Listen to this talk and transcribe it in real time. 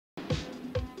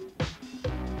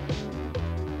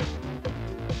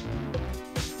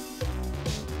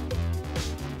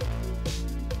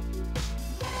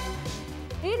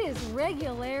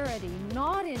regularity,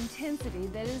 not intensity,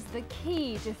 that is the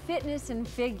key to fitness and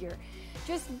figure.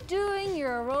 Just doing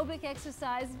your aerobic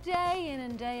exercise day in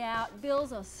and day out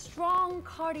builds a strong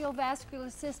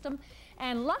cardiovascular system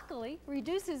and luckily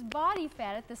reduces body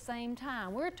fat at the same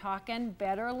time. We're talking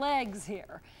better legs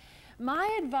here.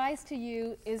 My advice to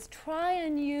you is try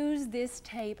and use this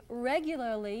tape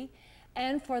regularly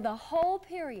and for the whole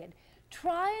period.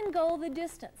 Try and go the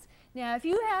distance. Now, if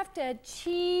you have to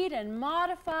cheat and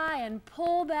modify and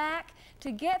pull back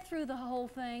to get through the whole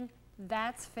thing,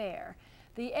 that's fair.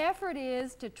 The effort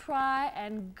is to try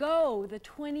and go the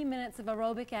 20 minutes of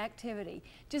aerobic activity.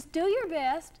 Just do your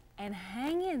best and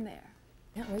hang in there.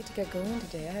 Can't wait to get going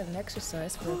today. I haven't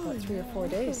exercised for about 3 or 4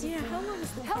 days. Yeah, how long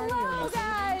is the Hello,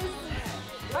 guys!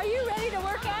 Are you ready to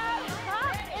work out?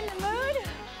 Huh? In the mood?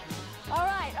 All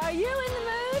right, are you in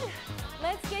the mood?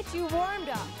 Let's get you warmed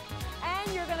up.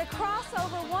 And you're going to cross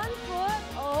over one foot,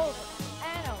 over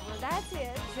and over. That's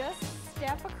it. Just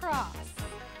step across.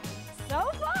 So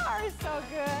far, so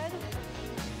good.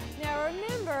 Now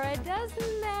remember, it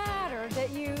doesn't matter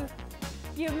that you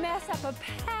mess up a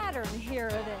pattern here or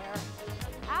there.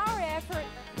 Our effort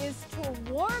is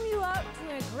to warm you up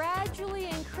to gradually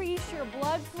increase your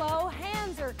blood flow.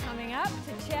 Hands are coming up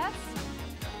to chest.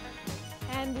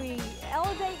 And we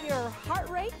elevate your heart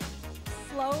rate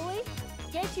slowly,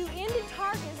 get you into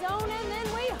target zone, and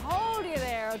then we hold you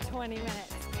there 20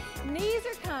 minutes. Knees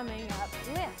are coming up.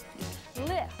 Lift,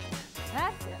 lift.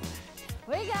 That's it.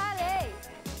 We got 8,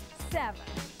 7,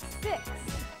 6,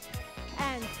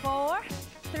 and 4,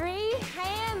 3.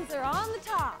 Hands are on the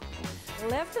top.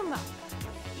 Lift them up.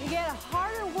 You get a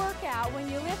harder workout when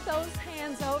you lift those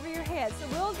hands over your head, so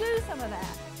we'll do some of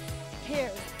that.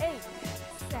 Here's 8,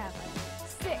 7,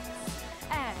 6,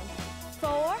 and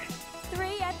 4,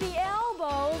 3. At the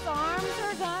elbows, arms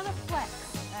are gonna flex.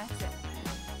 That's it.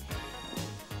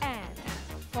 And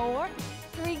 4,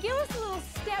 3. Give us a little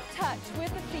step touch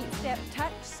with the feet. Step,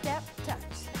 touch, step,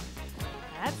 touch.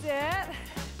 That's it.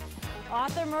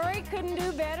 Arthur Murray couldn't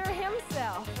do better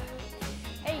himself.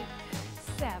 8,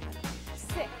 7,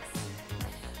 6.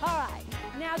 All right,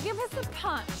 now give us a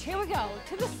punch. Here we go,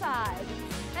 to the side,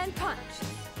 and punch,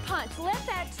 punch. Let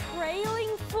that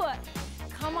trailing foot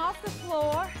come off the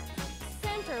floor.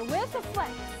 Center with the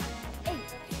flex. 8,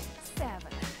 7,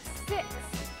 6.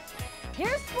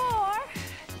 Here's 4.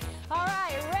 All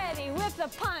right, ready with the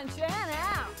punch, and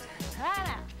out, and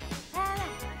out, and out,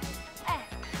 and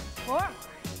 4 more.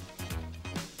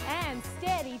 And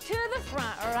steady to the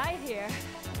front, right here.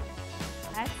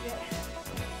 That's it.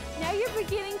 Now you're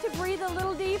beginning to breathe a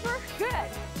little deeper. Good.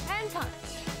 And punch.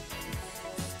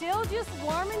 Still just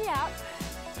warming you up.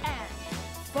 And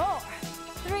 4,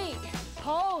 3.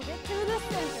 Hold it to the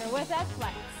center with that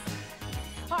flex.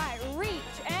 All right,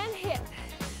 reach and hit.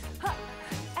 Up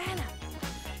and up.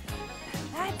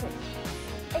 That's it.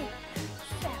 8,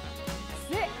 7,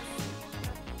 6.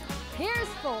 Here's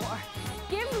 4.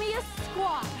 Give me a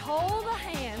squat. Hold the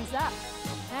hands up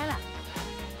and up.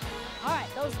 All right,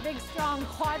 those big, strong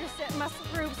quadricep muscle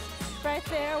groups right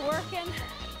there working.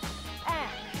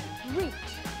 And reach.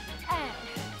 And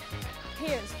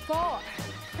here's 4,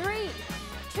 3,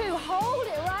 2. Hold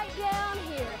it right down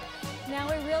here. Now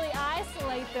we really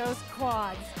isolate those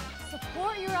quads.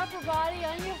 Support your upper body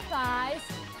on your thighs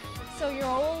so your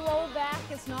old low back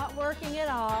is not working at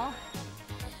all.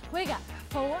 We got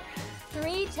 4,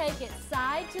 3. Take it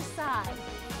side to side.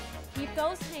 Keep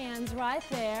those hands right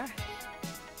there.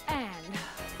 And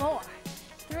 4,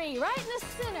 3, right in the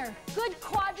center. Good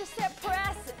quadricep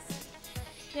presses.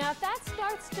 Now, if that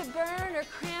starts to burn or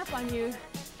cramp on you,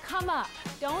 come up.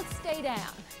 Don't stay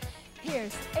down.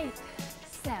 Here's 8,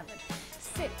 7,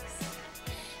 6,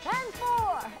 and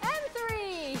 4, and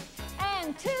 3,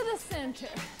 and to the center.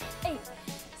 8,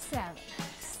 7,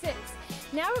 6.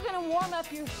 Now we're going to warm up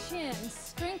your shins.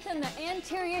 Strengthen the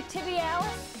anterior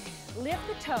tibialis. Lift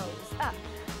the toes up,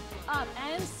 up,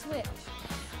 and switch.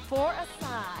 4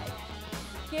 aside.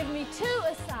 Give me 2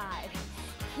 aside.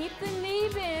 Keep the knee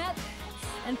bent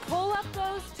and pull up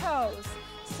those toes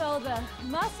so the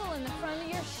muscle in the front of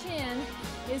your shin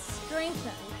is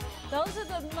strengthened. Those are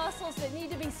the muscles that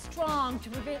need to be strong to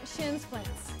prevent shin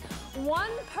splints. 1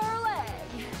 per leg.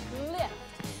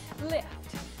 Lift,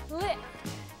 lift, lift.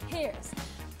 Here's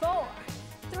 4,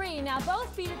 3. Now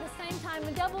both feet at the same time,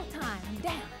 a double time.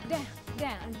 Down, down,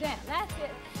 down, down. That's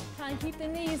it. Try and keep the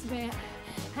knees bent.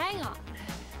 Hang on.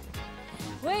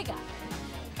 We got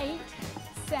 8,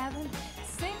 7,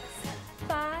 6,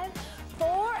 5,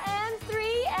 4, and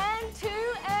 3, and 2,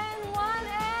 and 1,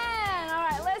 and all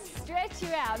right, let's stretch you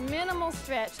out. Minimal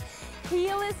stretch.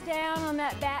 Heel is down on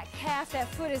that back calf. That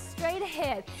foot is straight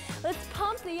ahead. Let's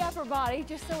pump the upper body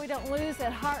just so we don't lose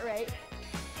that heart rate.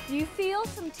 Do you feel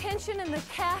some tension in the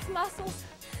calf muscles?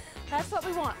 That's what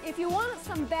we want. If you want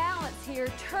some balance here,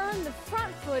 turn the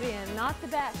front foot in, not the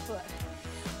back foot.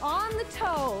 On the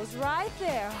toes, right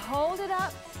there. Hold it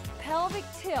up, pelvic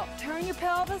tilt. Turn your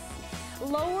pelvis,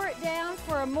 lower it down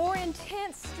for a more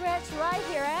intense stretch right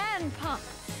here, and pump,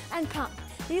 and pump.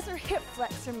 These are hip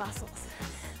flexor muscles.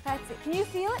 That's it. Can you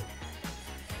feel it?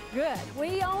 Good.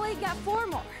 We only got 4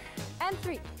 more, and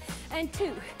 3, and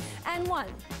 2, and 1.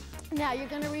 Now you're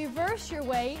going to reverse your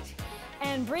weight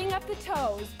and bring up the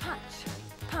toes. Punch,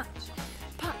 punch,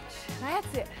 punch.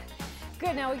 That's it.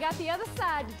 Good. Now we got the other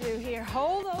side to do here.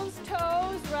 Hold those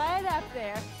toes right up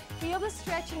there. Feel the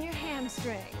stretch in your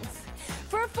hamstrings.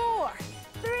 For 4,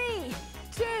 3,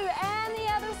 2, and the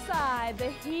other side. The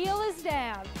heel is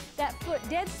down. That foot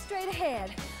dead straight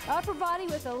ahead. Upper body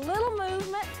with a little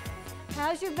movement.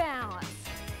 How's your balance?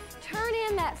 Turn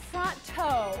in that front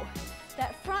toe.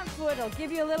 That front foot will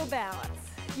give you a little balance.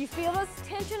 You feel this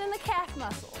tension in the calf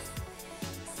muscles.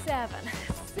 7,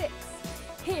 6,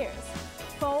 here's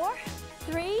 4,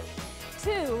 3,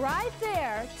 2, right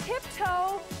there.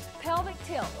 Tiptoe, pelvic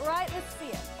tilt, right, let's see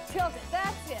it. Tilt it,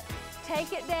 that's it.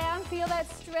 Take it down, feel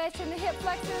that stretch in the hip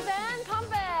flexors, and pump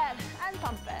it, and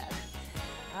pump it.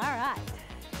 All right.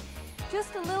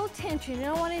 Just a little tension, you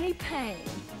don't want any pain.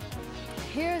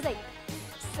 Here's 8,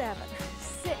 7,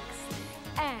 6,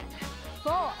 and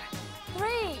 4, 3,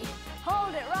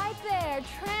 hold it right there.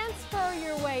 Transfer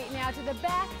your weight now to the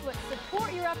back foot.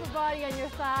 Support your upper body on your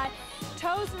thigh.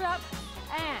 Toes are up,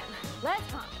 and let's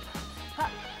pump.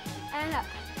 Up and up.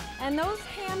 And those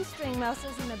hamstring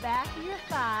muscles in the back of your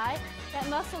thigh, that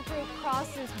muscle group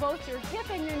crosses both your hip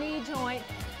and your knee joint.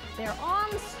 They're on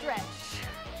the stretch,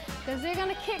 because they're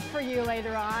going to kick for you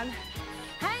later on.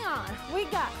 Hang on. We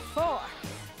got 4,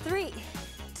 3,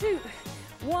 2,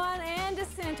 1, and to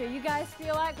center. You guys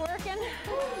feel like working?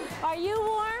 Are you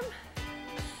warm?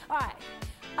 All right,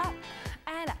 up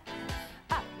and up,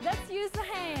 up. Let's use the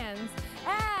hands,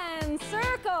 and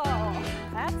circle.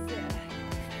 That's it.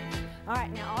 All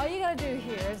right, now all you gotta do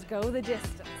here is go the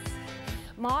distance.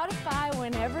 Modify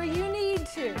whenever you need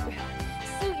to.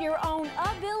 Suit your own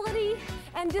ability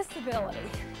and disability.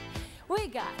 We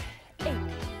got 8,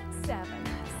 7,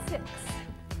 6,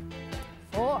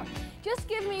 4. Just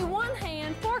give me one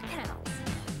hand, 4 counts.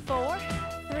 4,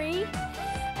 3,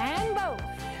 and both.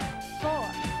 4,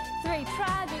 3.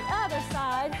 Try the other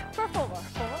side for 4,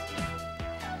 4.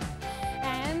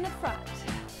 And the front.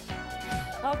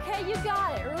 Okay, you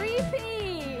got it.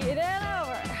 Repeat and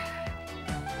over.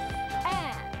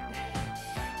 And,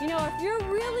 you know, if you're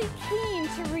really keen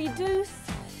to reduce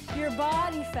your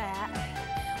body fat,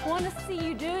 I want to see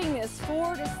you doing this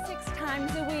 4 to 6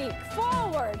 times a week.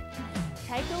 Forward.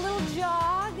 Take a little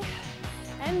jog,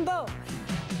 and both.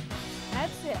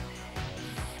 That's it.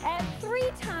 At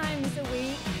 3 times a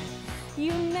week,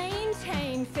 you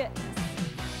maintain fitness.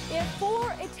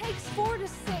 It takes 4 to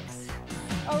 6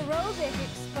 aerobic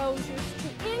exposures to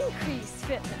increase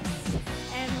fitness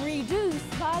and reduce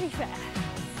body fat.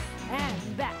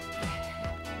 And back.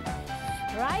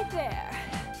 Right there.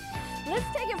 Let's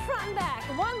take it front and back.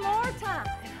 One more time.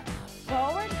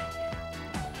 Forward.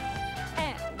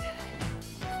 And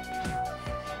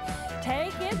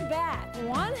take it back.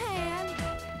 One hand.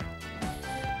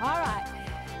 All right.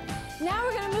 Now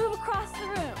we're going to move across the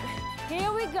room.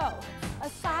 Here we go. A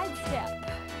side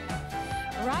step.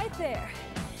 Right there.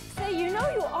 So you know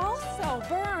you also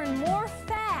burn more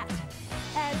fat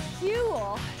as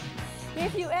fuel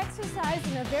if you exercise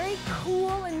in a very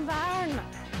cool environment.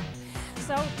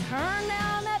 So turn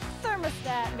down that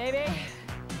thermostat, baby,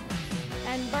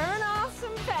 and burn off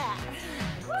some fat.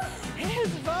 Here's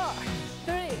 4,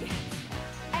 3,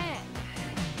 and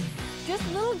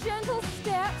just little gentle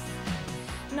steps,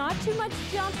 not too much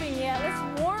jumping yet.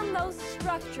 Let's warm those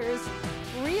structures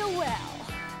real well.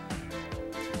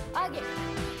 Again,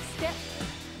 step,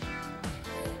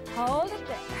 hold it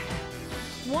there.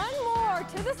 One more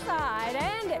to the side,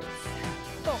 and it's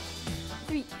 4,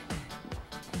 3,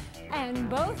 and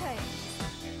both hands,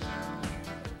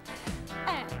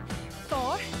 and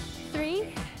 4,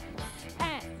 3,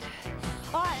 and.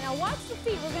 All right, now watch the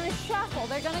feet. We're going to shuffle.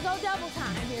 They're going to go double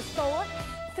time. Here's 4,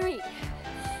 3,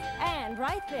 and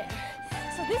right there.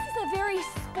 So this is a very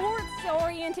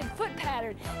sports-oriented foot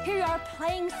pattern. Here you are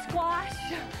playing squash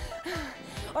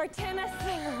or tennis.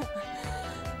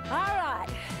 All right,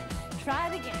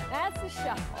 try it again. That's the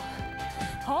shuffle.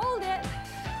 Hold it,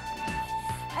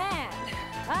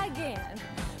 and again.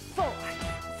 4,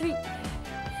 3,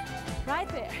 right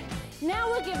there. Now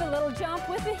we'll give a little jump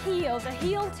with the heels, a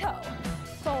heel toe.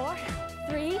 4,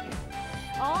 3,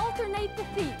 Alternate the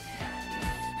feet.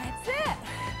 That's it.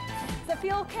 Does it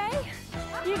feel okay?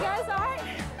 You guys all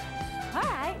right? All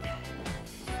right.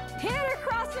 Hit it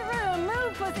across the room.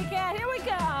 Move, pussycat. Here we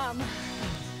come.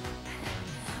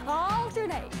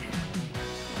 Alternate.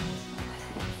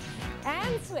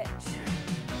 And switch.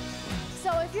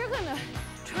 So if you're gonna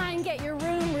try and get your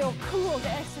room real cool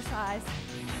to exercise,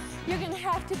 you're gonna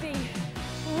have to be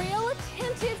real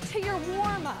attentive to your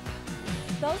warm-up.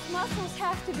 Those muscles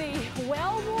have to be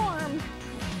well warmed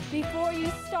before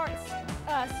you start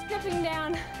stripping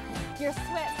down your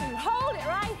sweatsuit. Hold it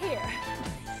right here.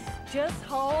 Just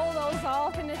hold those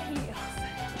alternate heels.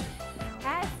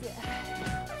 That's it.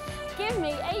 Give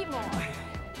me 8 more.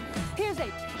 Here's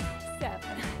 8, 7,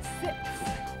 6,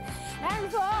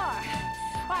 and 4. All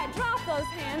right, drop those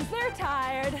hands. They're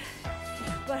tired,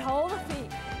 but hold the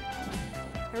feet.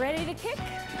 Ready to kick?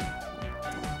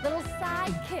 Little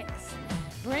side kicks.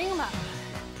 Bring them up.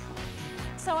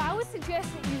 So I would suggest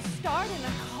that you start in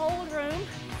a cold room.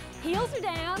 Heels are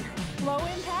down, low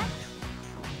impact.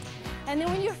 And then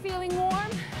when you're feeling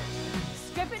warm,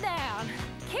 strip it down.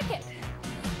 Kick it.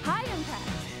 High impact.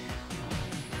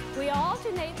 We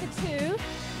alternate the two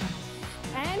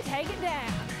and take it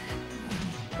down.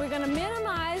 We're going to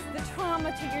minimize the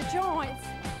trauma to your joints.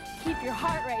 Keep your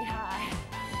heart rate high.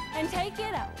 And take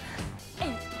it up.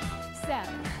 8, 7.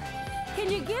 Can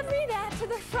you give me that to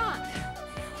the front?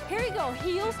 Here we go.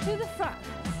 Heels to the front.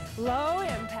 Low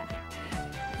impact.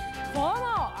 4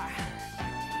 more.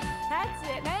 That's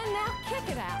it. And now kick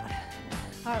it out.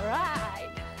 All right.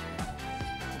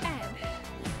 And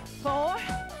 4.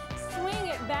 Swing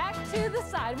it back to the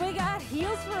side. We got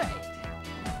heels for 8.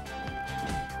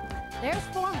 There's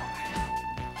 4 more.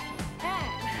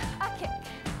 And a kick.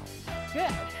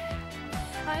 Good.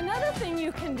 Another thing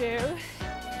you can do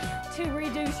to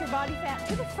reduce your body fat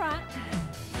to the front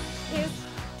is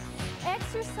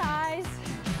exercise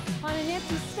on an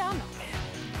empty stomach.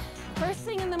 First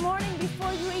thing in the morning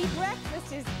before you eat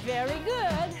breakfast is very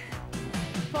good.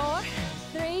 4,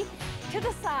 3, to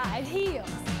the side, heels.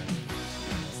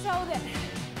 So that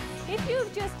if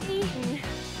you've just eaten,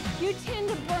 you tend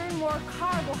to burn more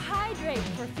carbohydrate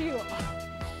for fuel.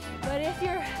 But if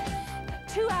you're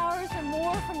 2 hours or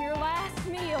more from your last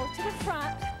meal to the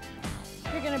front,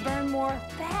 you're gonna burn more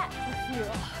fat for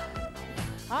fuel.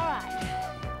 All right.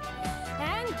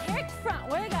 And kick front.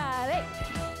 We got 8,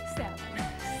 7,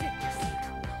 6,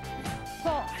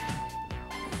 4.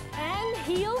 And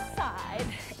heel side.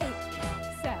 8,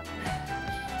 7.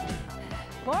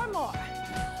 4 more.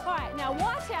 All right, now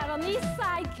watch out on these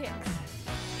side kicks.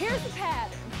 Here's the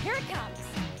pattern. Here it comes.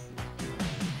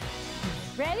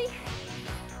 Ready?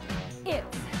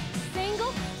 It's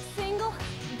single, single,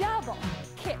 double,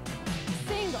 kick.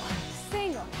 Single,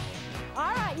 single.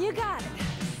 All right, you got it.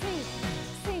 Single,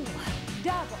 single,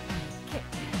 double, kick.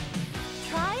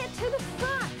 Try it to the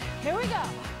front. Here we go.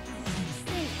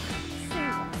 Single,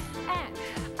 single, and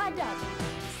a double.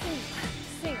 Single,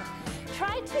 single.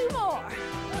 Try 2 more.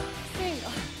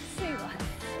 Single, single,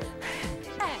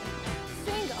 and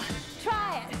single.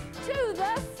 Try it to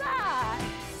the side.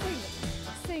 Single,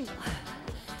 single.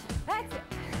 That's it.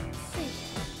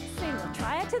 Single, single.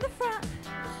 Try it to the front.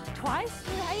 Twice.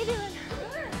 How you doing?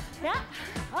 Yeah.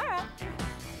 All right.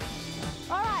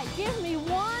 All right. Give me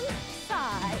 1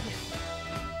 side.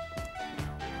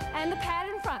 And the pad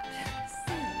in front.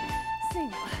 Single,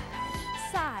 single.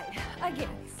 Side.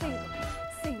 Again. Single,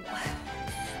 single.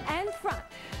 And front.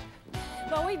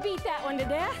 But we beat that one to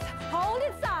death. Hold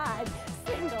it side.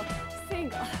 Single,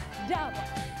 single, double,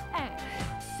 and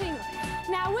single.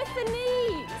 Now with the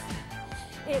knees,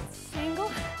 it's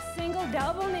single, single,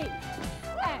 double knee,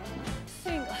 and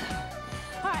single.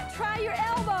 All right, try your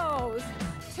elbows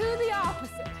to the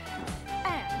opposite,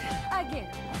 and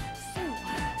again, single,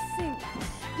 single,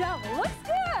 double. Looks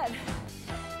good.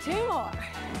 2 more.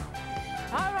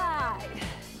 All right.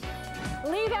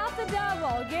 Leave out the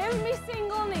double. Give me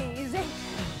single knees. 8,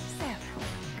 7.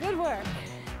 Good work.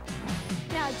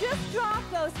 Now just drop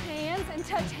those hands and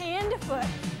touch hand to foot.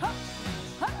 Hup,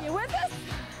 hup, you with us?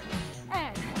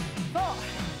 And 4.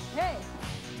 Hey,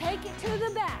 take it to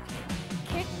the back.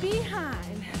 Kick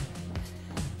behind.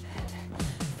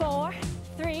 4,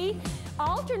 3.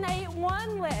 Alternate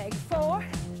one leg. 4,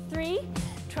 3.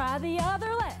 Try the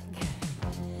other leg.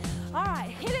 All right,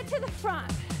 hit it to the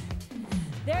front.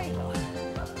 There you go.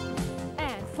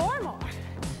 And 4 more.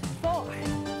 4,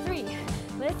 3.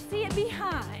 Let's see it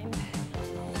behind.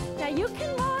 Now you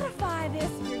can modify this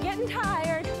if you're getting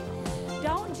tired.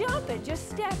 Don't jump it, just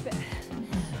step it.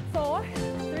 4,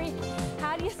 3.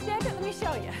 How do you step it? Let me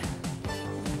show you.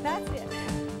 That's it.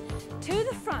 To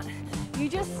the front. You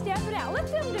just step it out. Let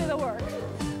them do the work.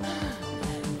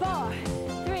 4,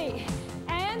 3,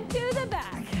 and to the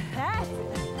back. That's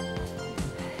it.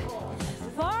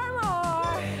 4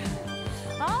 more.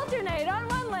 Alternate on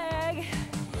one leg.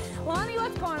 Lonnie,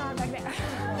 what's going on back there?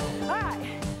 All right,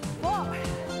 4.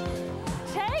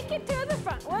 Take it to the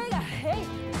front. We got 8,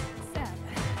 7,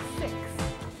 6,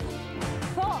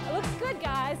 4. Looks good,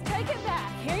 guys. Take it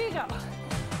back. Here you go.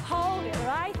 Hold it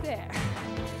right there.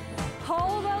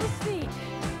 Hold those feet.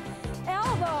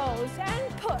 Elbows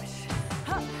and push.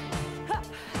 Up, up.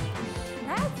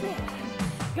 That's it.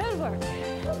 Good work.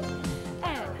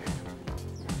 And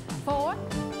 4,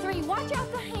 3. Watch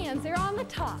out the hands. They're on the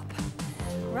top.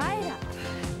 Right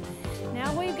up.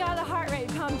 Now we've got a heart rate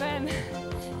pumping.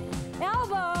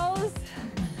 Elbows.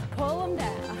 Pull them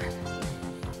down.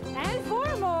 And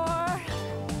 4 more.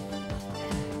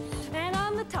 And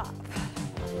on the top.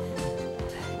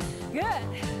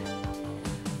 Good.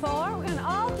 4. We're going to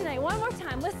alternate one more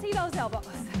time. Let's see those elbows.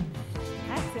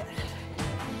 That's it.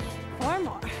 4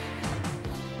 more.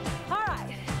 All right.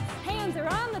 Hands are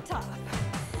on the top.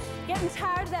 Getting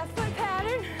tired of that foot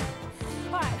pattern?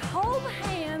 All right. Hold the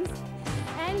hands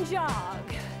and jog.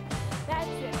 That's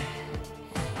it.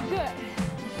 Good.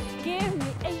 Give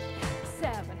me 8,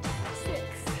 7, 6.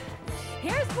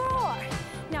 Here's 4.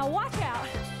 Now watch out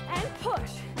and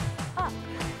push. Up,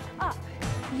 up.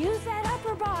 Use that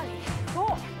upper body.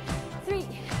 4, 3,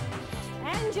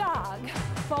 and jog.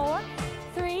 4,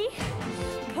 3,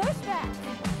 push back.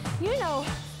 You know,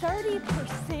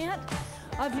 30%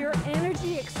 of your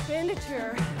energy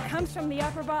expenditure comes from the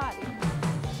upper body.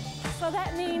 So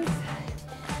that means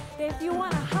if you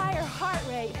want a higher heart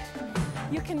rate,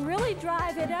 you can really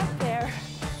drive it up there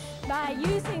by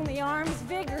using the arms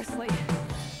vigorously.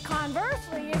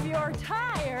 Conversely, if you're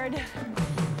tired,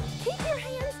 keep your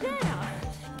hands down.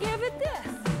 Give it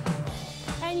this.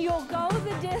 And you'll go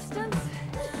the distance.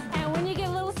 And when you get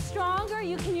a little stronger,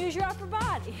 you can use your upper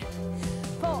body.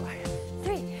 4,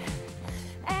 3,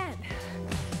 and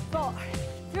 4,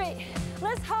 3.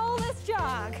 Let's hold this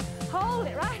jog. Hold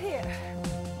it right here.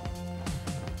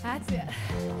 That's it.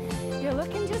 You're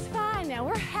looking just fine now.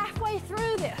 We're halfway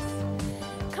through this.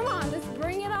 Come on, let's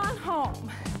bring it on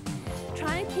home.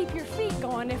 Try and keep your feet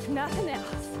going if nothing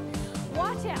else.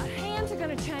 Watch out. Hands are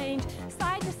going to change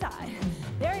side to side.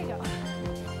 There you go.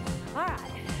 All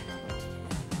right.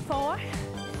 4,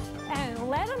 and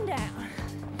let them down.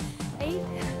 8,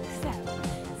 7,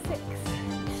 6.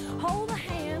 Hold the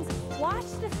hands. Watch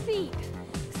the feet.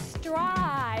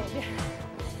 Stride.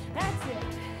 That's it.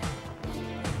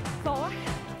 4,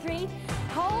 3.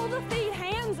 Hold the feet.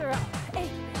 Hands are up. 8,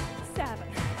 7,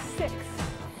 6.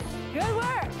 Good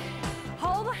work.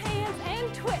 Hold the hands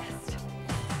and twist.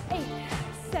 8,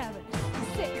 7,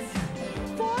 6.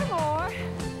 4 more.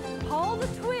 Hold the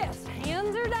twist.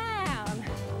 Hands are down.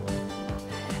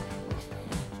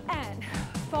 And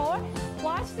 4.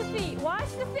 Watch the feet.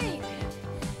 Watch the feet.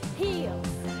 Heels.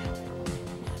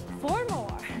 4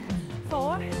 more.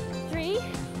 4, 3.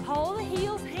 Hold the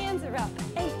heels. Hands are up.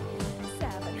 8,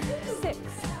 7, 6.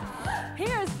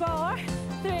 Here's 4,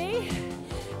 3.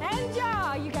 And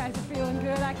jaw. You guys are feeling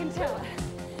good. I can tell it.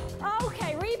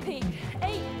 Okay, repeat.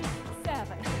 8,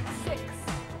 7, 6.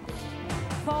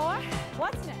 4.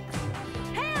 What's next?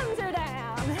 Hands are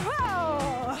down.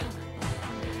 Whoa.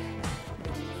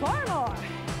 4 more.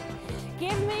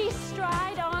 Give me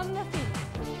stride on the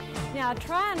feet. Now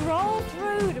try and roll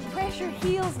through to press your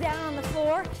heels down on the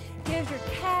floor. Gives your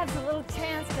calves a little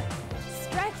chance to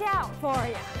stretch out for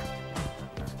you.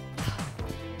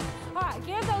 All right,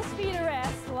 give those feet a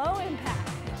rest. Low impact.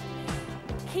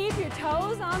 Keep your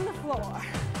toes on the floor.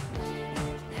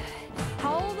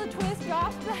 Hold the twist,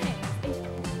 drop the hands.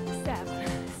 8,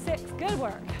 7, 6. Good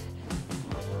work.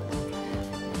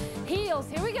 Heels,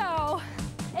 here we go.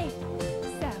 8,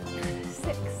 7,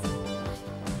 6.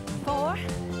 4,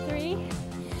 3.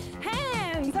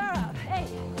 Hands are up. 8,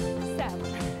 7,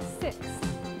 6.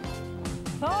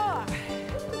 4.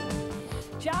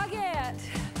 Jog it.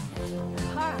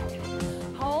 All right.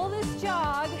 Hold this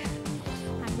jog.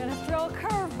 I'm going to throw a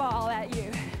curveball at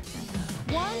you.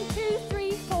 1, 2,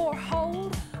 3, 4.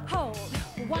 Hold, hold.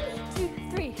 1, 2,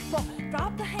 3, 4.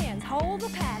 Drop the hands. Hold the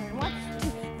pattern. 1,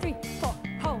 2, 3, 4.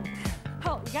 Hold,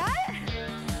 hold. Got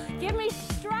it? Give me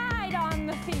stride on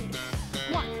the feet.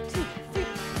 1, 2, 3.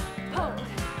 Hold,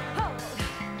 hold.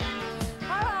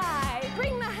 All right.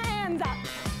 Bring the hands up.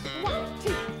 1,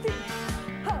 2, 3.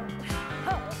 Hold,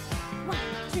 hold. 1,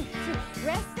 2, 3.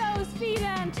 Rest those feet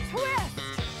and twist.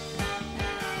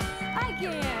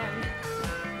 Again.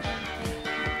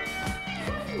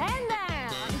 And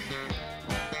down.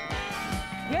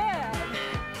 Good.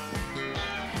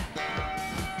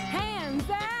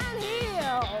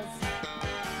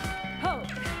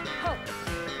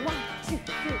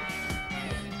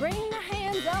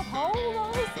 hands up,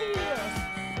 hold those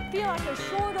heels. Feel like a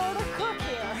short order cook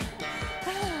here.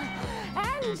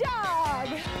 And jog.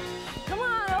 Come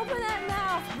on, open that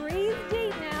mouth, breathe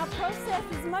deep now. Process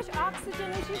as much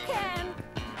oxygen as you can.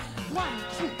 1,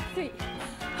 2, 3,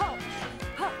 hold,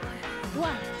 hold.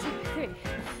 1, 2, 3,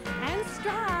 and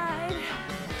stride.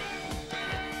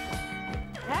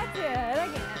 That's it,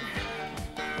 again.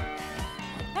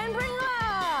 And bring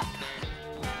up.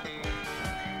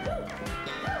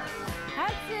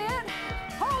 That's it.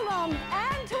 Hold them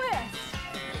and twist.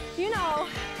 You know,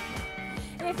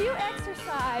 if you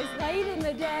exercise late in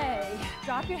the day,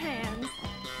 drop your hands,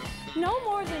 no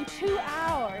more than 2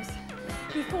 hours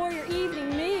before your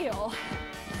evening meal,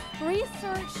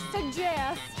 research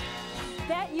suggests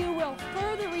that you will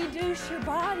further reduce your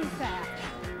body fat.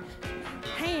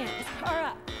 Hands are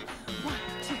up. 1,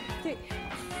 2, 3.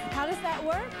 How does that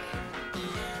work?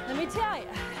 Let me tell you.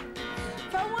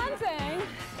 For one thing,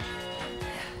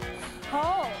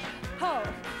 hold, hold.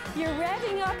 You're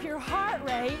revving up your heart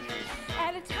rate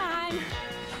at a time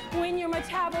when your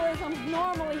metabolism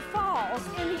normally falls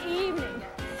in the evening.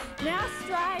 Now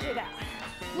stride it out.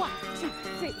 1, 2,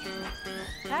 3.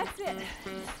 That's it.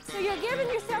 So you're giving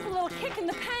yourself a little kick in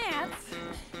the pants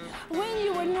when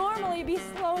you would normally be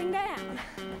slowing down.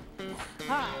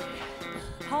 All right.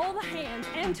 Hold the hands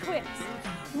and twist.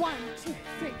 1, 2,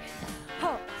 3.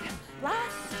 Hold.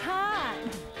 Last time.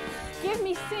 Give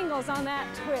me singles on that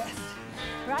twist.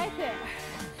 Right there.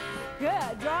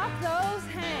 Good. Drop those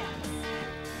hands.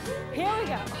 Here we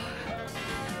go.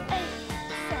 8,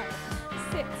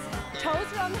 7, 6.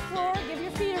 Toes are on the floor. Give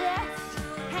your feet a rest.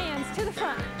 Hands to the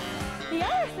front. The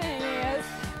other thing is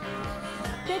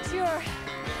that you're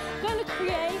going to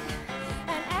create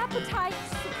an appetite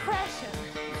suppression.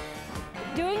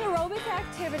 Doing aerobic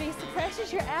activity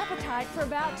suppresses your appetite for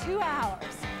about 2 hours.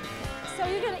 So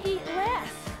you're going to eat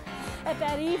less at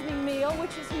that evening meal,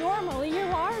 which is normally your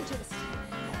largest.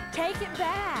 Take it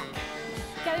back.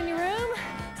 Got any room?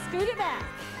 Scoot it back.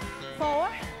 4.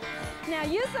 Now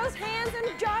use those hands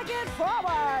and jog it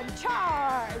forward.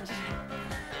 Charge.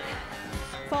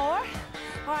 4. All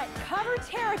right, cover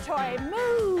territory.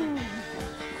 Move.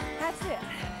 That's it.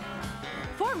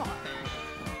 4 more.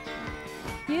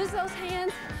 Use those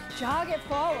hands, jog it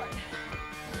forward.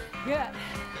 Good.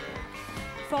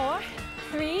 4,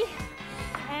 3,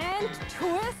 and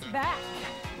twist back.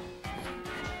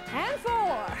 And 4.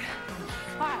 All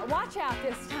right, watch out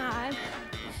this time.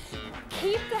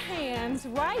 Keep the hands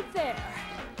right there.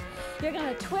 You're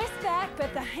gonna twist back,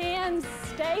 but the hands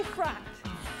stay front.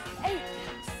 8,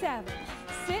 7,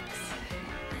 6,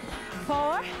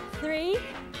 4, 3,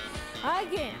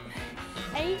 again.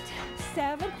 8,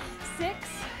 7, 6,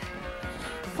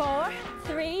 4,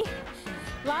 3.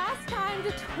 Last time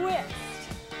to twist.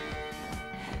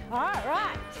 All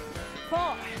right.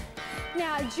 4.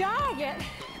 Now jog it,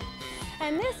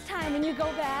 and this time when you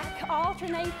go back,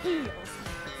 alternate heels.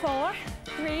 4,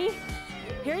 3.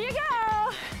 Here you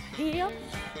go. Heel,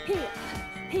 heel,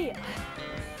 heel.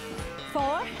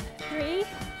 4, 3,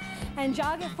 and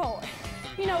jog it forward.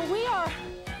 You know, we are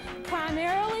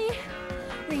primarily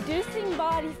reducing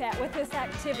body fat with this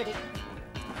activity.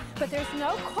 But there's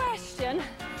no question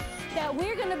that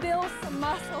we're going to build some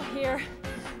muscle here,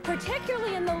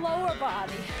 particularly in the lower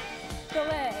body, the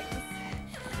legs.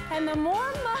 And the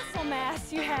more muscle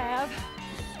mass you have,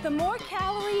 the more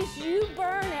calories you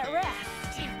burn at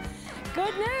rest.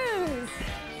 Good news.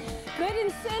 Good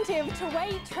incentive to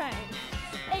weight train.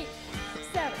 8,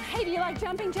 7. Hey, do you like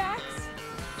jumping jacks?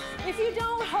 If you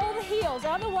don't, hold the heels.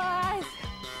 Otherwise,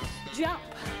 jump,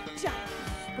 jump.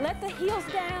 Let the heels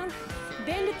down.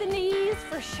 Bend at the knees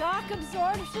for shock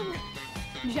absorption.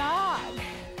 Jog.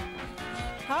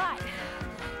 All right.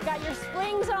 Got your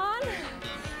springs on.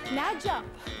 Now jump.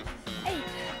 8,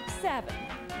 7,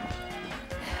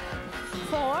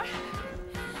 4.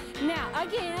 Now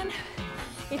again,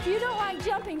 if you don't like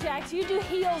jumping jacks, you do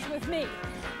heels with me.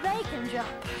 They can jump.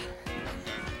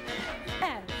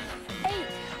 And 8,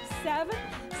 7,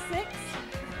 6,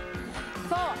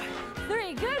 4,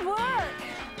 3. Good work.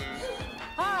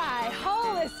 All right,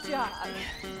 hold this jog.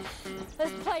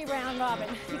 Let's play round robin.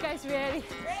 You guys ready?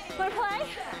 Want to play?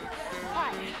 All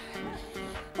right.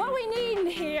 What we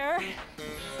need here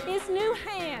is new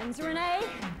hands. Renee,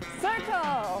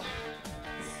 circle.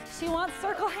 She wants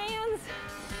circle hands.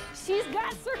 She's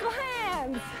got circle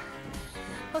hands.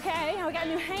 Okay, now we got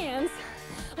new hands.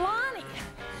 Lonnie,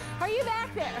 are you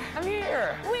back there? I'm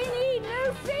here. We need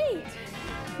new feet.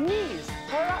 Knees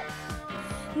are up.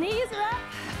 Knees are up.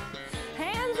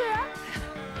 Hands are up.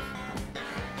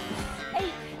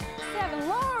 8, 7,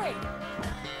 Lori.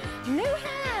 New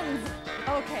hands.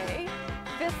 Okay,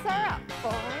 fists are up.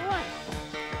 4 and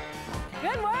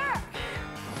 1. Good work.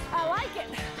 I like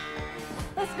it.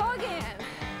 Let's go again.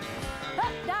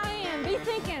 Up, Diane, be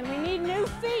thinking. We need new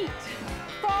feet.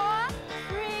 4,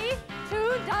 3,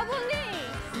 2, double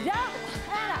knees. Double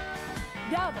and up.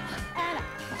 Double and up.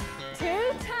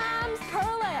 2 times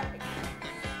per leg.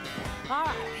 All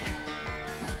right.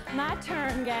 My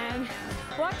turn, gang.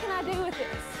 What can I do with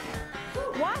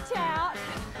this? Watch out.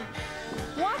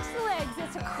 Watch the legs.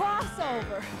 It's a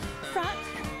crossover. Front,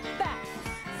 back,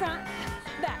 front,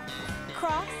 back.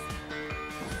 Cross,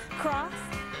 cross.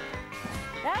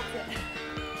 That's it.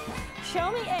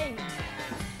 Show me 8.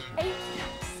 8,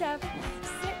 7,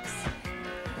 6,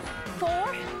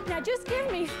 4. Now just give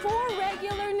me 4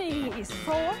 regular knees.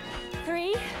 4,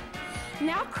 3.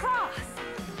 Now cross.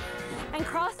 And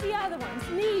cross the other ones.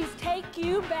 Knees take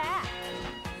you back.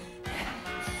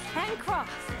 And cross.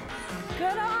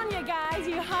 Good on you guys.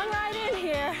 You hung right in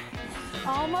here.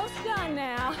 Almost done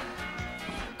now.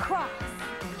 Cross.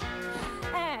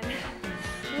 And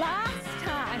last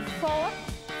time. 4,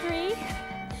 3,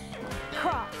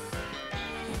 cross.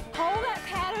 Hold that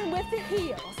pattern with the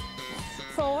heels.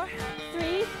 4,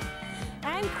 3,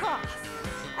 and cross.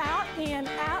 Out, in,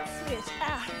 out, switch,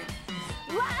 out.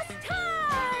 Last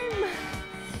time.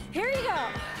 Here you go.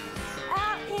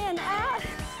 Out, in, out,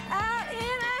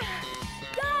 in, out.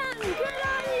 Done. Good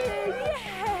on you.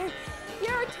 Yay.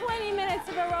 You're 20 minutes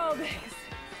of aerobics.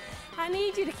 I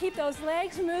need you to keep those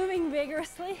legs moving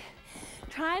vigorously.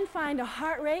 Try and find a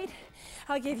heart rate.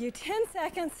 I'll give you 10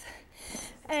 seconds.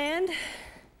 And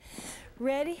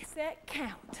ready, set,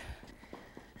 count.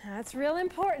 That's real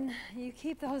important. You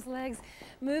keep those legs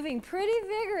moving pretty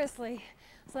vigorously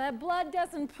so that blood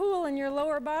doesn't pool in your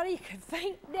lower body. You could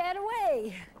faint dead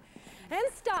away. And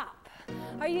stop.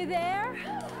 Are you there?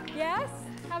 Yes?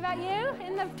 How about you?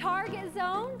 In the target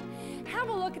zone? Have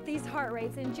a look at these heart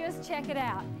rates and just check it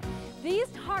out.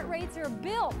 These heart rates are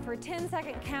built for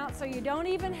 10-second counts, so you don't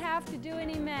even have to do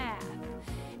any math.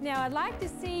 Now, I'd like to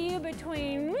see you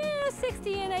between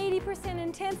 60 and 80%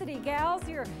 intensity. Gals,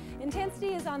 your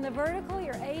intensity is on the vertical,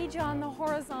 your age on the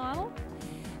horizontal.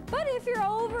 But if you're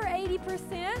over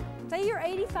 80%, say you're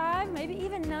 85, maybe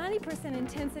even 90%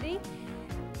 intensity,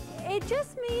 it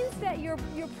just means that you're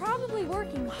probably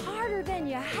working harder than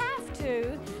you have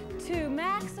to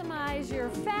maximize your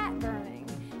fat burning.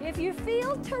 If you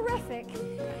feel terrific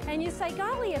and you say,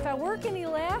 golly, if I work any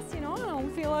less, I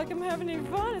don't feel like I'm having any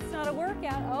fun, it's not a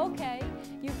workout. Okay,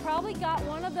 you've probably got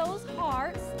one of those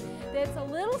hearts that's a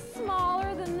little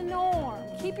smaller than the norm.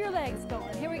 Keep your legs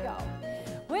going. Here we go.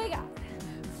 We got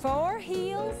 4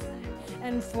 heels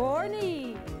and 4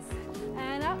 knees.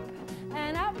 And up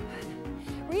and up.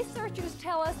 Researchers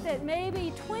tell us that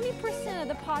maybe 20% of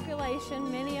the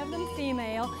population, many of them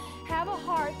female, have a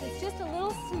heart that's just a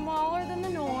little smaller than the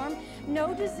norm.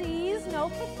 No disease, no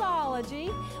pathology,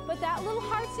 but that little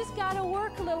heart's just got to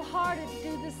work a little harder to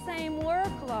do the same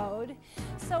workload.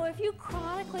 So if you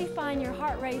chronically find your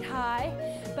heart rate high,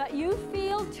 but you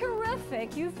feel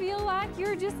terrific, you feel like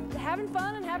you're just having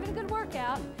fun and having a good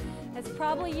workout, that's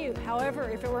probably you. However,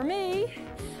 if it were me,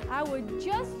 I would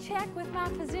just check with my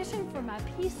physician for my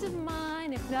peace of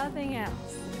mind, if nothing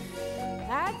else.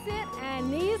 That's it, and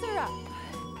knees are up.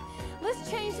 Let's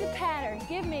change the pattern.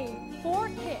 Give me 4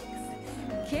 kicks.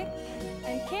 Kick,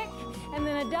 and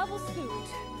then a double scoot.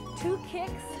 2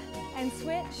 kicks and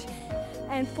switch,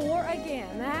 and 4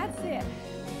 again. That's it.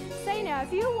 Say now,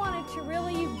 if you wanted to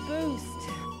really boost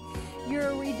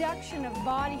your reduction of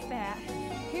body fat,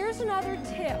 here's another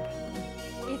tip.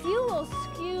 If you will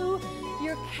skew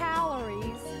your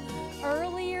calories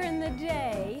earlier in the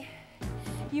day,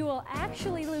 you will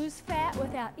actually lose fat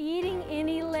without eating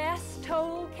any less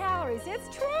total calories.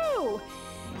 It's true.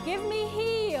 Give me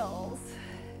heels.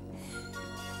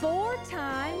 4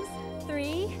 times,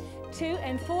 3, 2,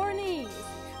 and 4 knees.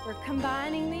 We're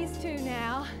combining these 2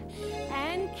 now.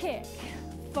 And kick.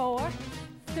 4,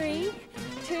 3,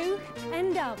 2,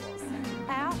 and doubles.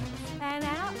 Out,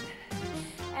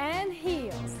 and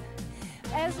heels.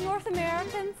 As North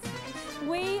Americans,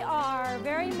 we are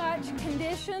very much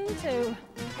conditioned to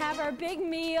have our big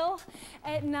meal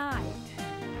at night.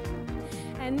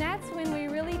 And that's when we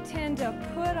really tend to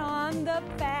put on the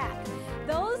fat.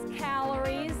 Those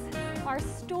calories are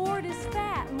stored as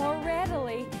fat more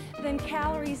readily than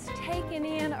calories taken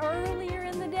in earlier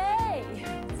in the day.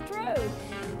 It's true.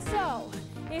 So,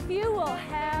 if you will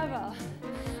have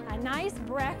a nice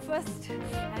breakfast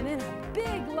and then a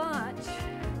big lunch,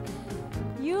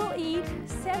 you'll eat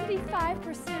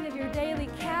 75% of your daily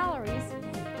calories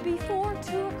before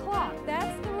 2 o'clock.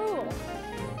 That's the rule.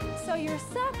 So your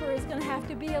supper is going to have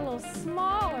to be a little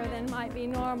smaller than might be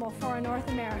normal for a North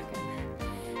American.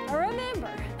 Now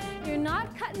remember, you're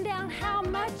not cutting down how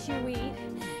much you eat,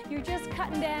 you're just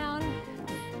cutting down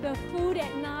the food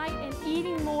at night and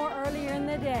eating more earlier in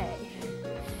the day.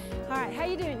 All right, how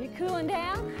you doing? You cooling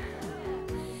down?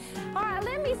 All right,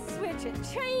 let me switch it,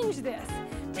 change this.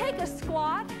 Take a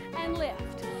squat and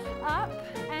lift, up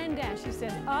and down. She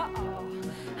said, uh-oh.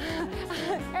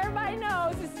 Everybody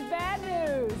knows this is bad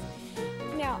news.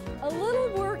 Now, a little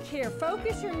work here.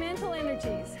 Focus your mental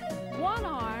energies. One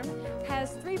arm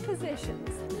has 3 positions.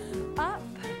 Up,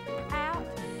 out,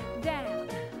 down.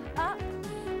 Up,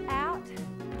 out,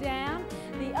 down.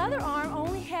 The other arm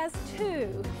only has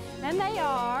 2, and they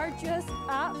are just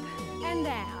up and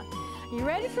down. You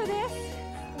ready for this?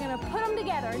 We're gonna put them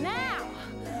together. Now,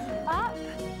 up,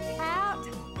 out,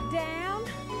 down,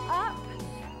 up,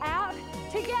 out,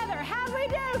 together. How'd we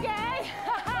do, Gay?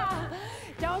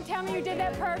 Don't tell me you did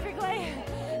that perfectly.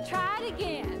 Try it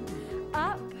again.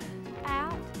 Up,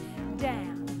 out,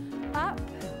 down. Up,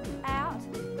 out,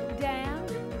 down,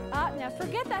 up. Now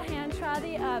forget that hand, try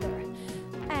the other.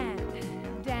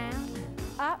 And down,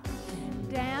 up,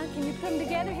 down. Can you put them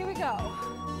together? Here we go.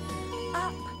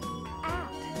 Up,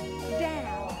 out,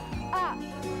 down, up,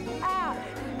 out,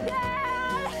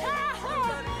 down.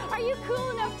 Are you cool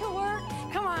enough to work?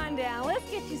 Come on down. Let's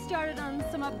get you started on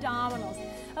some abdominals.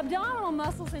 Abdominal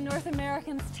muscles in North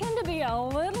Americans tend to be a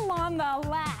little on the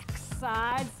lax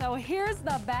side, so here's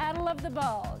the battle of the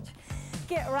bulge.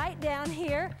 Get right down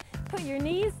here, put your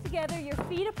knees together, your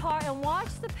feet apart, and watch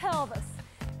the pelvis.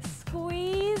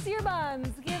 Squeeze your buns,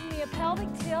 give me a pelvic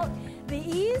tilt. The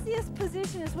easiest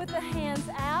position is with the hands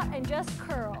out and just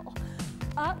curl.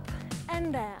 Up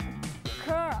and down,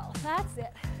 curl, that's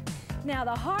it. Now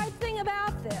the hard thing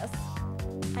about this,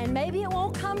 and maybe it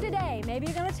won't come today, maybe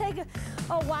you're gonna take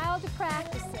a while to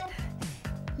practice it.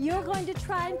 You're going to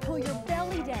try and pull your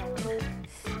belly down.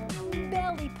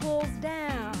 Belly pulls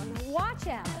down. Watch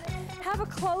out, have a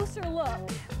closer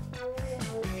look.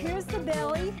 Here's the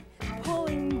belly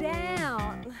pulling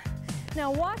down.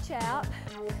 Now watch out,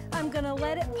 I'm gonna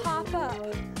let it pop up.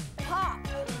 Pop,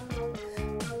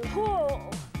 pull,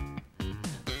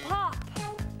 pop,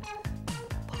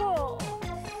 pull.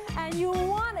 And you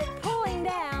want it pulling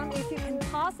down if you can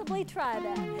possibly try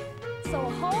that. So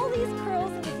hold these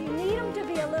curls, and if you need them to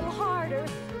be a little harder,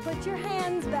 put your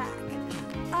hands back,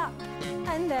 up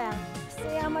and down.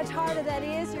 See how much harder that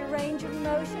is? Your range of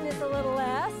motion is a little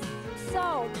less.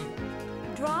 So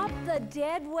drop the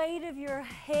dead weight of your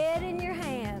head in your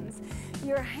hands.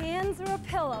 Your hands are a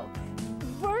pillow.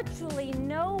 Virtually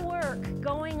no work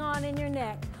going on in your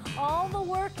neck. All the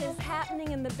work is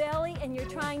happening in the belly, and you're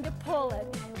trying to pull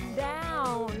it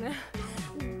down,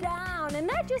 down. And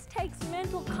that just takes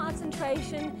mental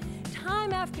concentration,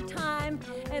 time after time,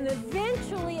 and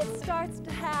eventually it starts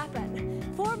to happen.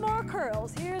 4 more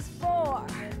curls. Here's 4,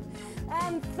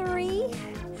 and 3,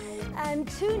 and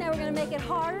 2. Now we're gonna make it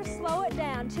harder, slow it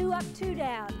down. 2 up, 2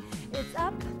 down. It's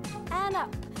up,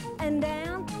 and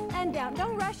down, and down.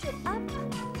 Don't rush it. Up,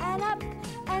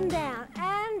 and down,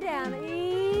 and down.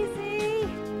 Easy,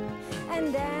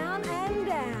 and down, and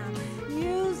down.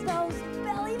 Use those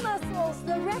belly muscles,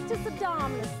 the rectus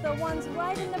abdominis, the ones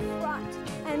right in the front.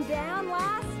 And down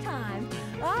last time.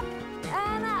 Up,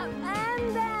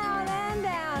 and down, and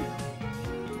down.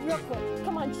 Real quick,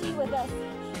 come on, cheat with us.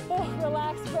 Oh,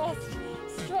 relax, rest.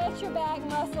 Stretch your back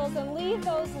muscles and leave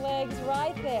those legs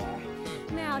right there.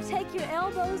 Now take your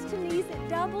elbows to knees at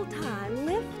double time.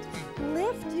 Lift,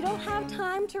 lift. You don't have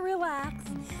time to relax.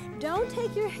 Don't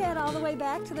take your head all the way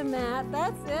back to the mat.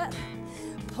 That's it.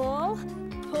 Pull,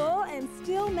 pull, and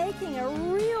still making a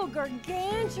real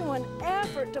gargantuan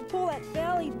effort to pull that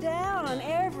belly down on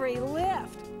every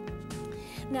lift.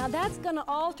 Now that's going to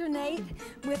alternate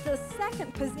with the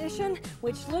second position,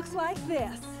 which looks like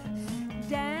this.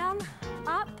 Down,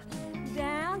 up,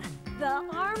 down. The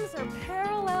arms are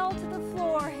parallel to the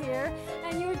floor here,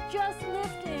 and you're just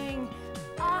lifting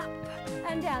up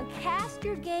and down. Cast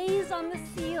your gaze on the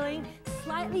ceiling,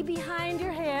 slightly behind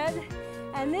your head,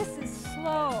 and this is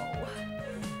slow.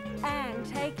 And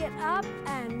take it up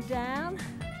and down,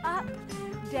 up,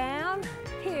 down.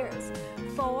 Here's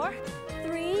 4,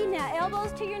 3. Now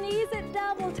elbows to your knees at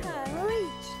double time.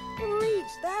 Reach,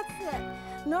 reach, that's it.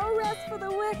 No rest for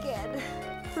the wicked.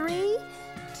 3,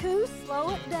 2,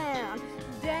 slow it down,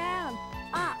 down,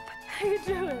 up. How you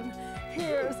doing?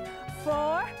 Here's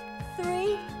 4,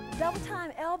 3, double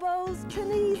time, elbows to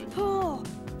knees, pull,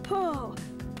 pull,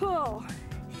 pull.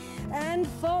 And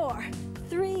 4,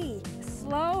 3,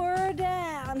 slower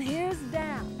down, here's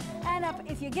down, and Now,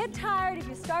 if you get tired, if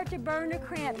you start to burn or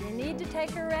cramp, you need to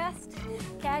take a rest.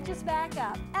 Catch us back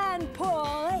up and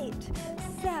pull. 8,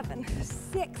 7,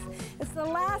 6. It's the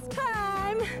last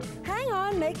time. Hang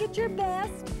on, make it your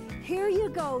best. Here you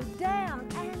go, down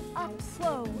and up,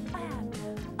 slow, and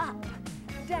up,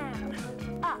 down,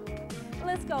 up.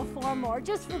 Let's go 4 more,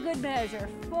 just for good measure.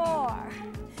 4,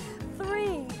 3,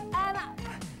 and up.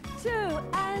 2,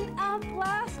 and up.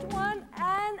 Last one,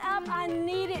 and up. I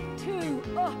need it 2.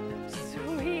 Oh,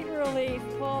 sweet relief.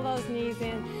 Pull those knees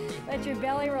in. Let your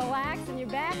belly relax and your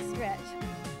back stretch.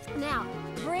 Now,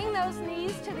 bring those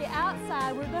knees to the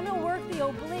outside. We're going to work the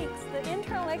obliques, the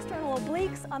internal, external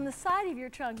obliques on the side of your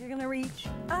trunk. You're going to reach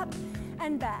up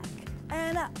and back,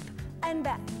 and up and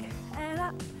back, and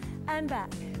up and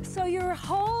back. So you're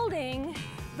holding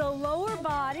the lower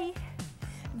body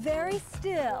very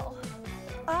still.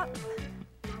 Up,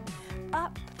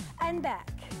 up, and back.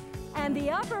 And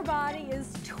the upper body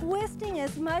is twisting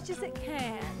as much as it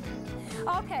can.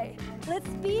 Okay, let's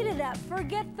speed it up.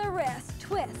 Forget the rest.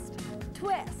 Twist,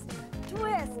 twist,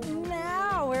 twist.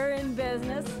 Now we're in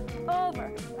business.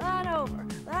 Over and over.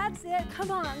 That's it.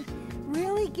 Come on.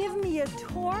 Really give me a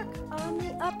torque on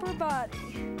the upper body.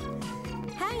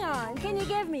 Hang on. Can you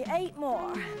give me 8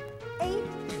 more? 8,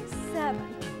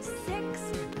 7, 6,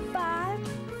 5,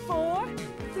 4,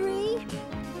 3.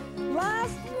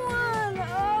 Last one.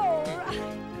 All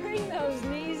right. Bring those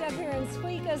knees up here and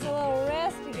squeak us a little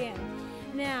rest again.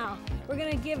 Now, we're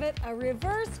going to give it a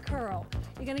reverse curl.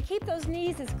 You're going to keep those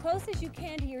knees as close as you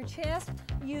can to your chest.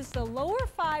 Use the lower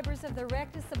fibers of the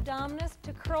rectus abdominis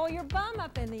to curl your bum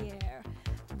up in the air.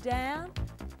 Down,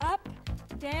 up,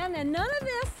 down, and none of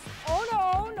this, oh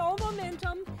no, no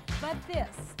momentum, but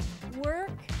this.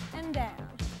 Work and down,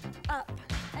 up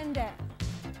and down,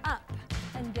 up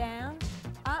and down,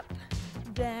 up,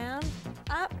 down,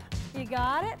 up. You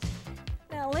got it?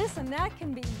 Now listen, that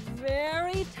can be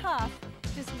very tough.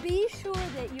 Just be sure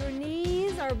that your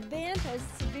knees are bent as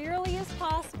severely as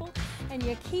possible and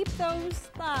you keep those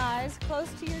thighs close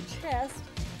to your chest,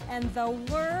 and the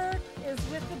work is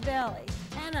with the belly.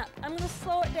 And up. I'm going to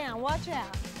slow it down. Watch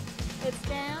out. It's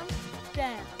down,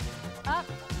 down, up,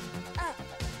 up,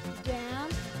 down,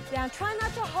 down. Try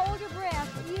not to hold your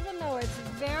breath, even though it's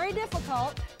very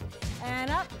difficult.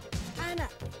 And up,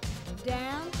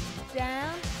 down,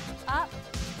 down, up,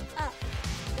 up.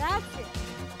 That's it.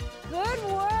 Good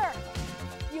work.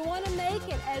 You want to make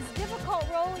it as difficult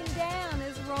rolling down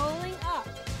as rolling up.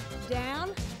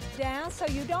 Down, down, so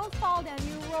you don't fall down,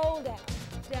 you roll down.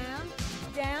 Down,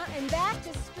 down, and back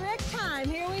to strict time.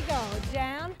 Here we go.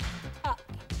 Down, up,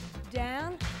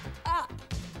 down, up.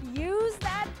 Use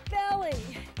that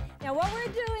belly. Now what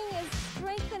we're doing is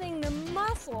strengthening the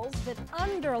muscles that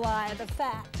underlie the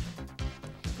fat.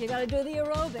 You got to do the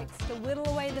aerobics to whittle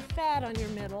away the fat on your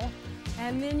middle.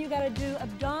 And then you got to do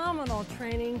abdominal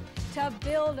training to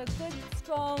build a good,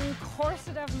 strong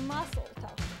corset of muscle to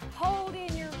hold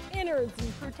in your innards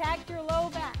and protect your low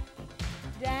back.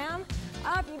 Down,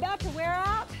 up. You about to wear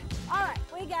out? All right,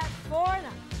 we got 4 and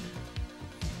up.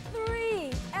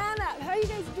 3 and up. How are you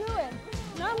guys doing?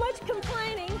 Not much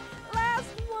complaining.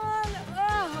 Last one.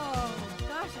 Oh,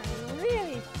 gosh, I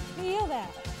really feel that.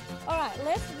 All right,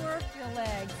 let's work your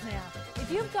legs now.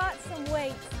 If you've got some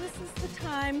weights, this is the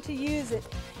time to use it.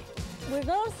 We're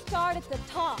going to start at the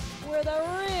top where the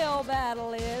real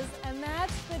battle is, and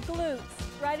that's the glutes,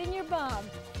 right in your bum.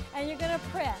 And you're going to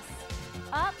press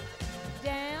up,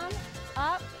 down,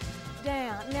 up,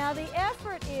 down. Now the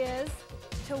effort is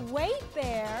to weight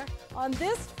bear on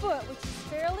this foot, which is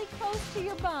fairly close to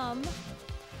your bum,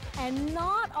 and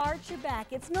not arch your back.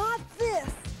 It's not this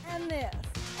and this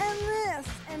and this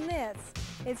and this.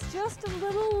 It's just a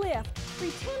little lift.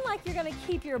 Pretend like you're going to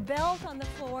keep your belt on the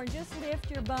floor and just lift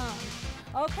your bum.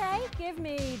 Okay? Give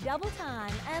me double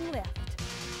time and lift.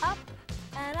 Up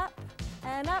and up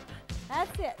and up.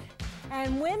 That's it.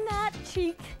 And when that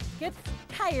cheek gets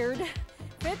tired,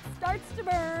 if it starts to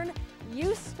burn,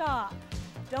 you stop.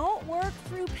 Don't work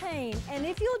through pain. And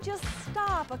if you'll just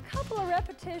stop a couple of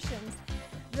repetitions,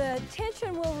 the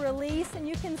tension will release and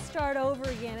you can start over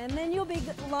again. And then you'll be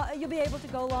able to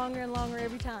go longer and longer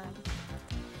every time.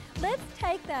 Let's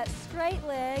take that straight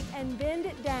leg and bend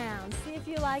it down. See if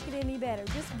you like it any better.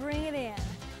 Just bring it in.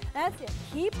 That's it.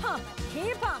 Keep pumping.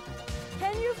 Keep pumping.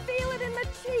 Can you feel it in the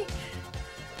cheek?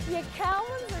 Your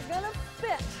calves are going to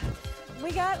fit.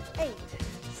 We got 8,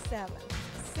 7,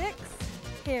 6.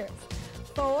 Here's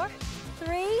 4,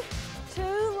 3, 2.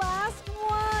 Last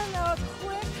one. A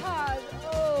quick hug.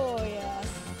 Oh, yes.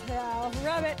 Now,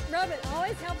 rub it. Rub it.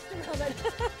 Always helps to rub it.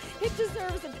 It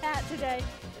deserves a pat today.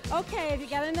 Okay, if you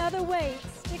got another weight,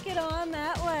 stick it on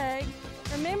that leg.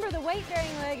 Remember, the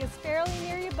weight-bearing leg is fairly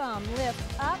near your bum.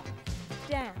 Lift up,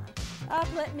 down, up.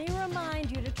 Let me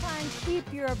remind you to try and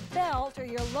keep your belt or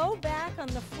your low back on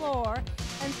the floor,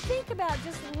 and think about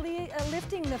just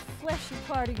lifting the fleshy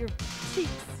part of your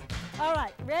cheeks. All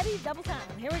right, ready? Double time.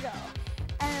 Here we go.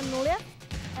 And lift,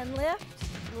 and lift,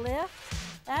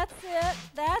 lift. That's it.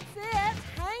 That's it.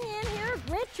 Hang in here.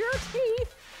 Grit your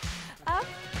teeth. Up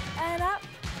and up,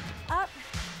 up.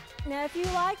 Now, if you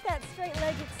like that straight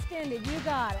leg extended, you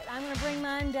got it. I'm going to bring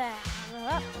mine down.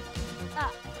 Up,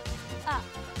 up, up.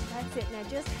 That's it. Now,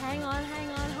 just hang on, hang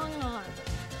on, hang on.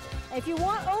 If you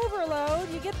want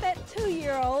overload, you get that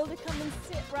 2-year-old to come and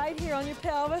sit right here on your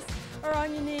pelvis or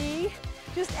on your knee.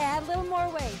 Just add a little more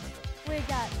weight. We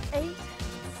got 8,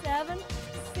 7,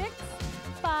 6,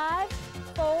 5,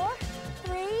 4,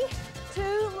 3,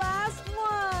 2, last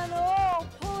one. Oh,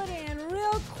 pull it in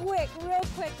real quick, real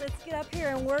quick. Let's get up here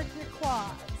and work your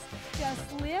quads.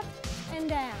 Just lift and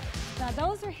down. Now,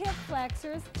 those are hip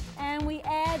flexors, and we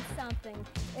add something.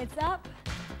 It's up,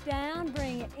 down,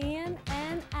 bring it in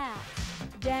and out.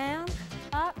 Down,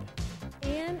 up,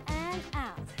 in and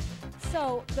out.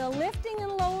 So the lifting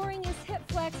and lowering is hip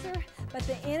flexor, but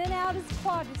the in and out is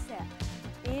quadricep.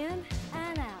 In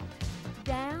and out.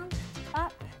 Down,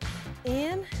 up,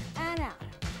 in and out.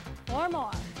 4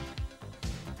 more.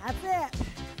 That's it.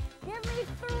 Give me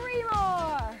 3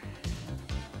 more.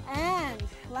 And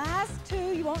last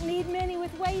 2, you won't need many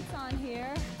with weights on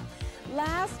here.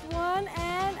 Last one,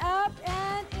 and up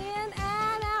and in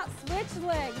and out. Switch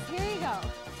legs. Here you go.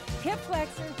 Hip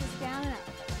flexor, just down and up.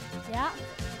 Yeah.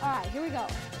 All right, here we go.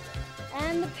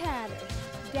 And the pattern.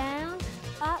 Down,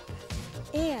 up,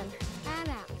 in, and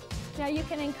out. Now you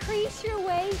can increase your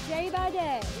weight day by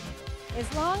day.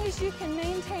 As long as you can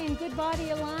maintain good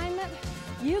body alignment,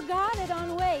 you got it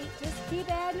on weight. Just keep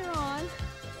adding her on.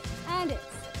 And it's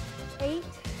 8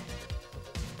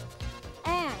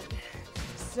 and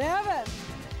 7.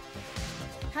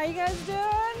 How you guys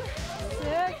doing?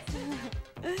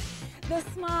 6. The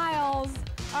smiles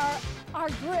are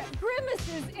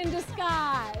grimaces in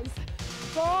disguise.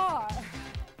 4.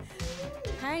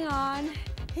 Hang on.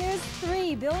 Here's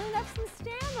 3. Building up some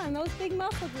stamina on those big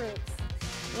muscle groups.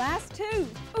 Last 2.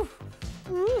 Oof,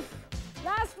 oof.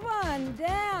 Last 1.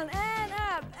 Down and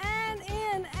up and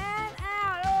in and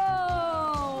out.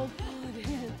 Oh, pull it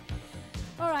in.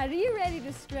 All right, are you ready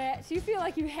to stretch? You feel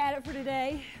like you've had it for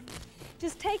today?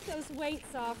 Just take those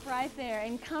weights off right there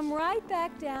and come right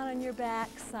back down on your back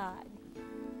side.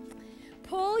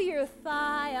 Pull your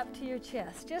thigh up to your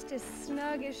chest, just as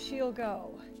snug as she'll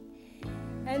go.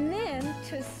 And then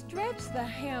to stretch the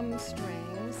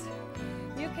hamstrings,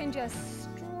 you can just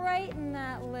straighten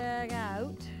that leg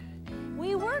out.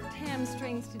 We worked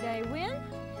hamstrings today.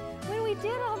 When we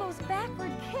did all those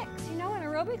backward kicks, you know, in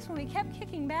aerobics, when we kept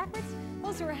kicking backwards,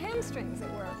 those were hamstrings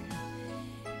at work.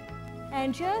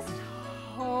 And just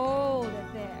hold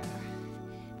it there.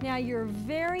 Now you're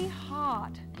very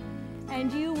hot,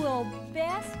 and you will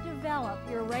best develop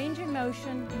your range of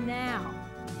motion now.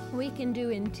 We can do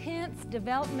intense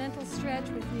developmental stretch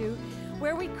with you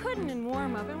where we couldn't in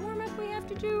warm-up. In warm-up, we have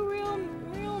to do real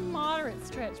moderate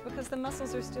stretch because the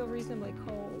muscles are still reasonably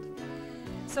cold.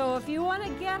 So if you want to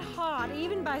get hot,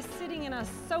 even by sitting in a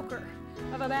soaker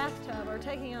of a bathtub or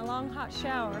taking a long hot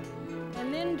shower,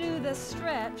 and then do the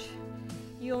stretch,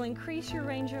 you'll increase your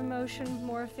range of motion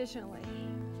more efficiently.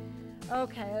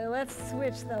 Okay, let's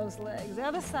switch those legs. The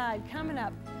other side coming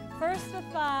up. First the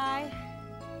thigh,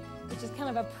 which is kind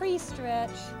of a pre-stretch,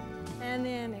 and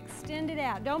then extend it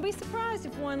out. Don't be surprised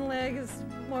if one leg is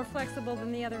more flexible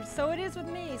than the other. So it is with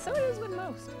me. So it is with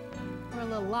most. We're a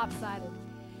little lopsided.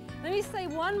 Let me say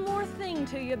one more thing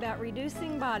to you about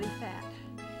reducing body fat.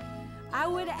 I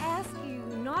would ask you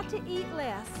not to eat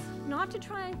less, not to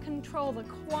try and control the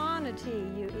quantity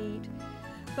you eat,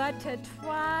 but to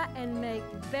try and make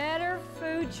better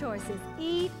food choices.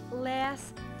 Eat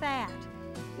less fat.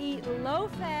 Eat low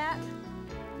fat,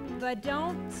 but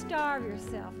don't starve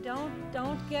yourself.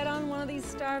 Don't get on one of these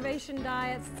starvation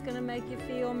diets that's gonna make you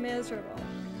feel miserable.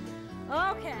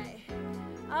 Okay,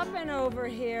 up and over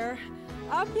here.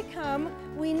 Up you come.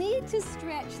 We need to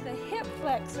stretch the hip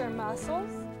flexor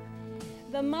muscles,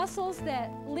 the muscles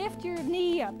that lift your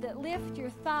knee up, that lift your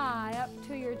thigh up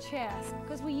to your chest,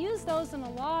 because we use those a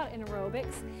lot in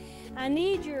aerobics. I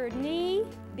need your knee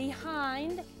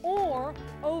behind or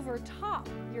over top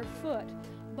your foot,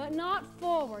 but not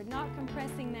forward, not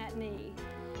compressing that knee.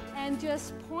 And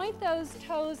just point those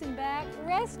toes in back.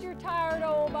 Rest your tired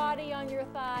old body on your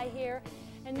thigh here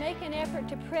and make an effort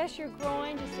to press your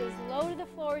groin just as low to the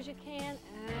floor as you can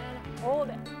and hold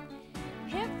it.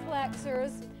 Hip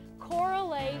flexors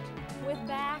correlate with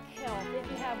back health. If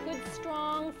you have good,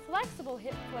 strong, flexible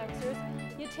hip flexors,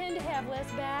 you tend to have less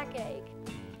backache.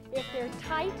 If they're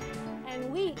tight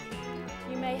and weak,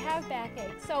 you may have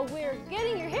backache. So we're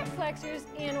getting your hip flexors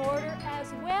in order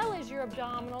as well as your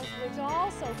abdominals, which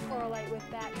also correlate with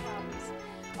back problems.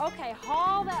 Okay,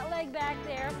 haul that leg back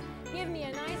there. Give me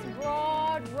a nice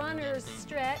broad runner's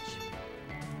stretch.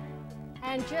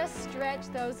 And just stretch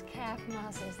those calf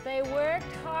muscles. They worked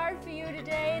hard for you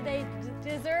today. They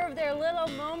deserve their little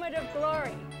moment of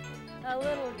glory. A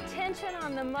little tension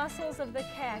on the muscles of the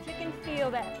calf. You can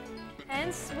feel that.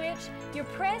 And switch. You're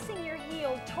pressing your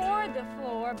heel toward the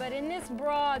floor, but in this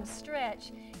broad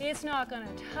stretch, it's not going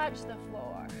to touch the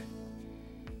floor.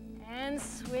 And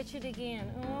switch it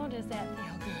again. Oh, does that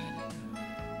feel good?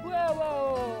 Whoa,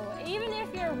 whoa. Even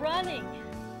if you're running,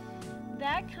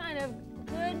 that kind of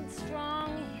good,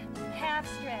 strong calf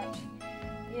stretch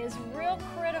is real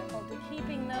critical to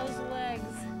keeping those legs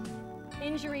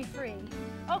injury-free.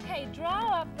 Okay,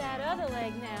 draw up that other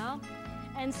leg now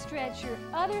and stretch your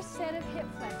other set of hip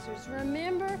flexors.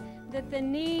 Remember that the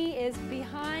knee is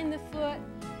behind the foot,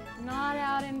 not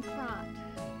out in front.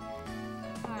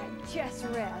 All right, just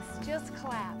rest, just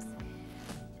collapse.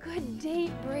 Good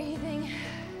deep breathing.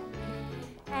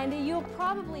 And you'll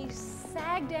probably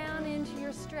sag down into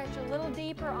your stretch a little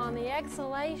deeper on the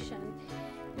exhalation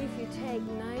if you take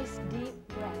nice deep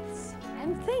breaths.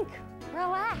 And think,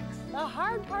 relax, the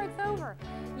hard part's over.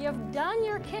 You've done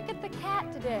your kick at the cat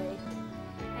today,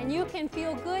 and you can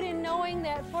feel good in knowing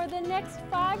that for the next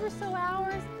 5 or so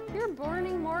hours, you're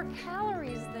burning more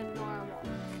calories than normal.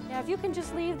 Now, if you can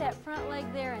just leave that front leg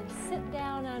there and sit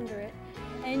down under it,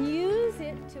 and use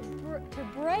it to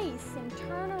brace and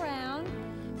turn around.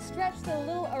 Stretch the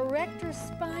little erector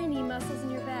spiny muscles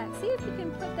in your back. See if you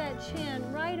can put that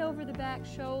chin right over the back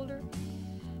shoulder.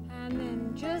 And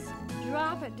then just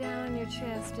drop it down in your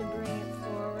chest and bring it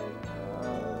forward.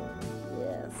 Oh,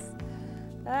 yes.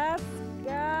 That's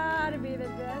gotta be the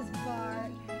best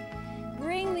part.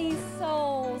 Bring these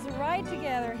soles right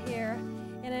together here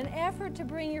in an effort to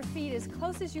bring your feet as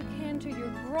close as you can to your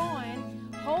groin,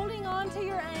 holding on to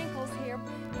your ankles here.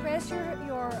 Press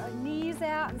your knees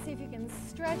out and see if you can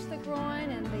stretch the groin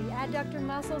and the adductor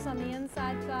muscles on the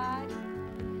inside thigh.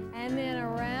 And then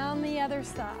around the other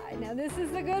side. Now this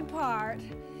is the good part.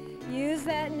 Use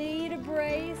that knee to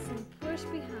brace and push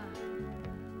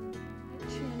behind. The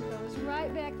chin goes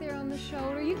right back there on the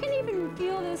shoulder. You can even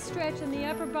feel this stretch in the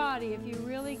upper body if you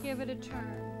really give it a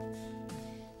turn.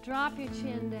 Drop your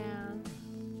chin down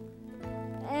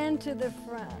and to the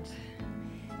front.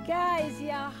 Guys,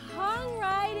 you hung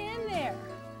right in there.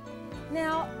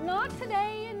 Now, not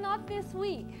today and not this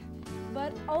week,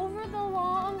 but over the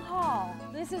long haul,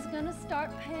 this is going to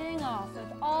start paying off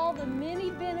with all the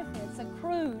many benefits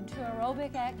accrued to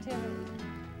aerobic activity.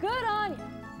 Good on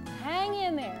you. Hang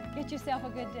in there. Get yourself a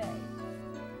good day.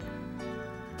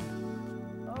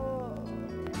 Oh,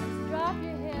 just drop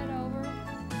your head over.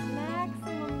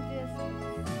 Maximum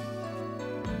distance.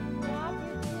 Drop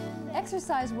your chin down.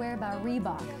 Exercise wear by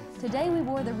Reebok. Today we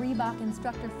wore the Reebok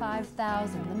Instructor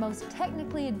 5000, the most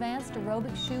technically advanced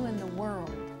aerobic shoe in the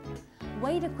world.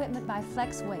 Weight equipment by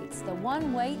Flex Weights, the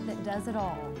one weight that does it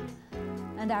all.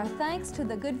 And our thanks to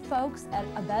the good folks at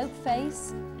About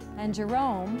Face and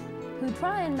Jerome, who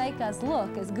try and make us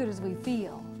look as good as we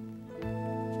feel.